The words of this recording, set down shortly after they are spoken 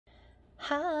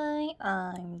Hi,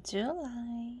 I'm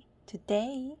July.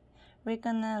 Today we're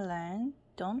gonna learn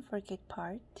Don't Forget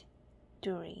Part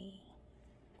 3.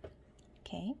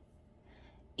 Okay?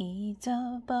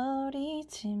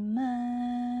 잊어버리지 마.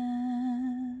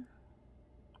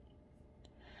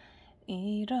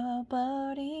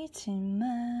 잃어버리지 마.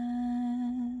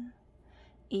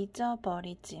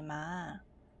 잊어버리지 마.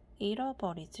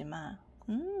 잃어버리지 마.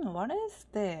 What is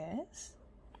this?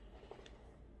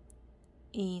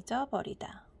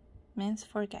 잊어버리다 means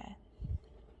forget.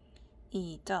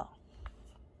 잊어.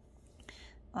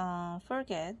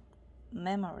 Forget,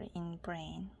 memory in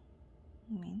brain.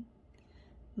 mean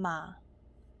마.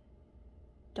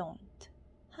 Don't.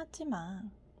 하지 마.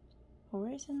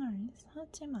 Original is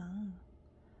하지 마.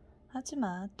 하지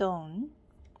마. Don't.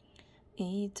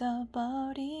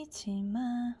 잊어버리지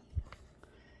마.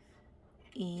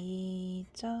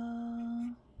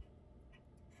 잊어버리지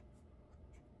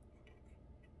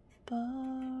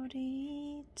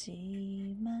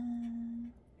마.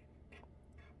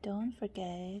 Don't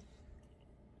forget.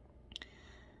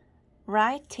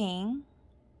 Writing,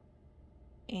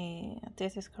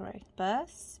 this is correct, but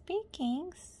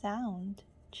speaking sound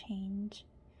changing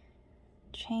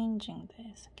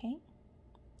this, okay?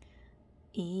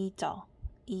 잊어.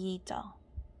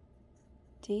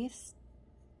 This,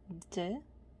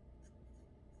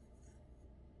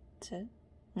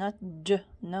 not j,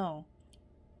 no.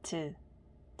 To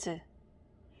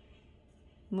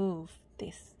move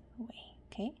this way,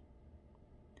 okay?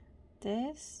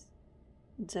 This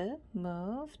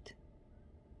moved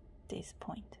this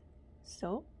point,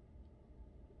 so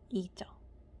잊어,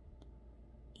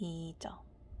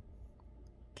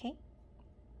 okay?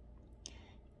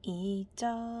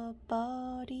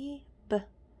 잊어버리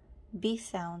b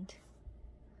sound,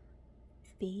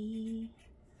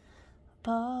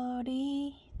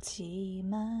 버리지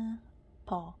마.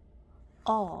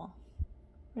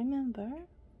 Remember?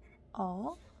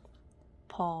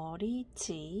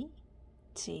 버리지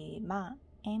마.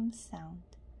 M sound.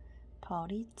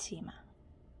 버리지 마.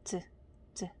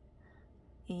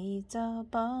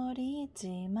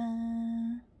 잊어버리지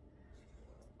마.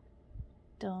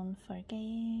 Don't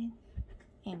forget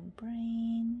in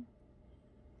brain.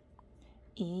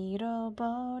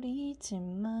 잃어버리지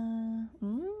마.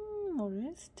 What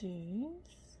is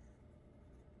this?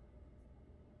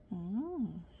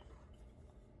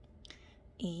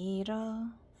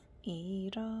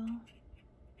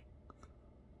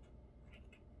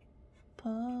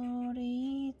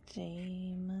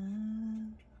 잃어버리지 마.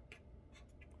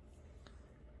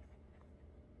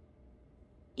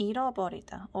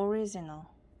 잃어버리다, original,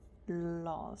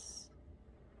 loss.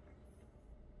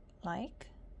 Like,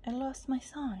 I lost my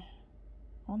son.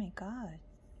 Oh my god.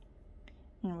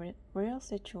 In real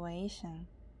situation,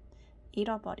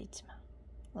 잃어버리지 마.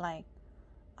 Like,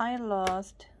 I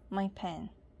lost my pen.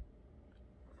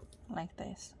 Like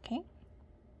this, okay?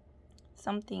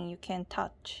 Something you can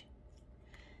touch.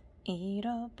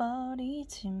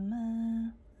 잃어버리지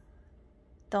마.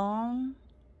 Don't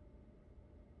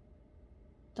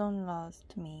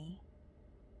lost me.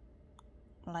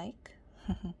 Like,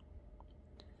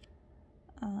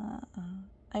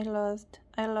 I lost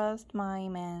my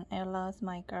man. I lost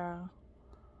my girl.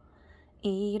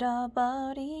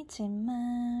 잃어버리지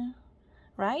마.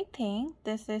 Writing,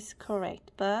 this is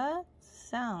correct, but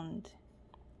sound,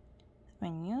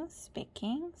 when you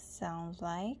speaking, sounds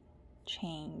like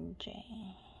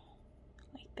changing,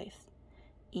 like this.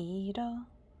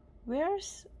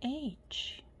 Where's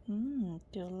H?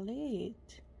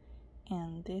 Delete,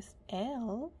 and this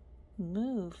L,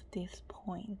 move this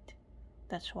point.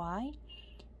 That's why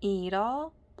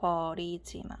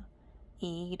잃어버리지 마.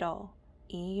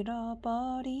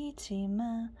 잃어버리지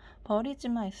마. 버리지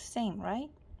마 is same,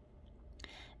 right?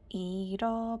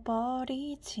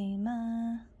 잃어버리지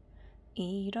마.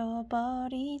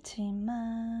 잃어버리지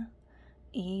마.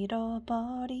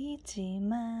 잊어버리지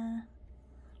마.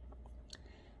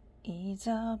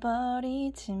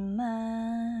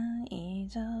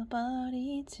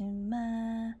 잊어버리지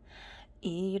마.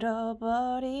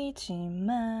 잃어버리지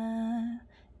마.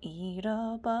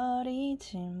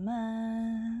 잃어버리지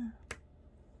마.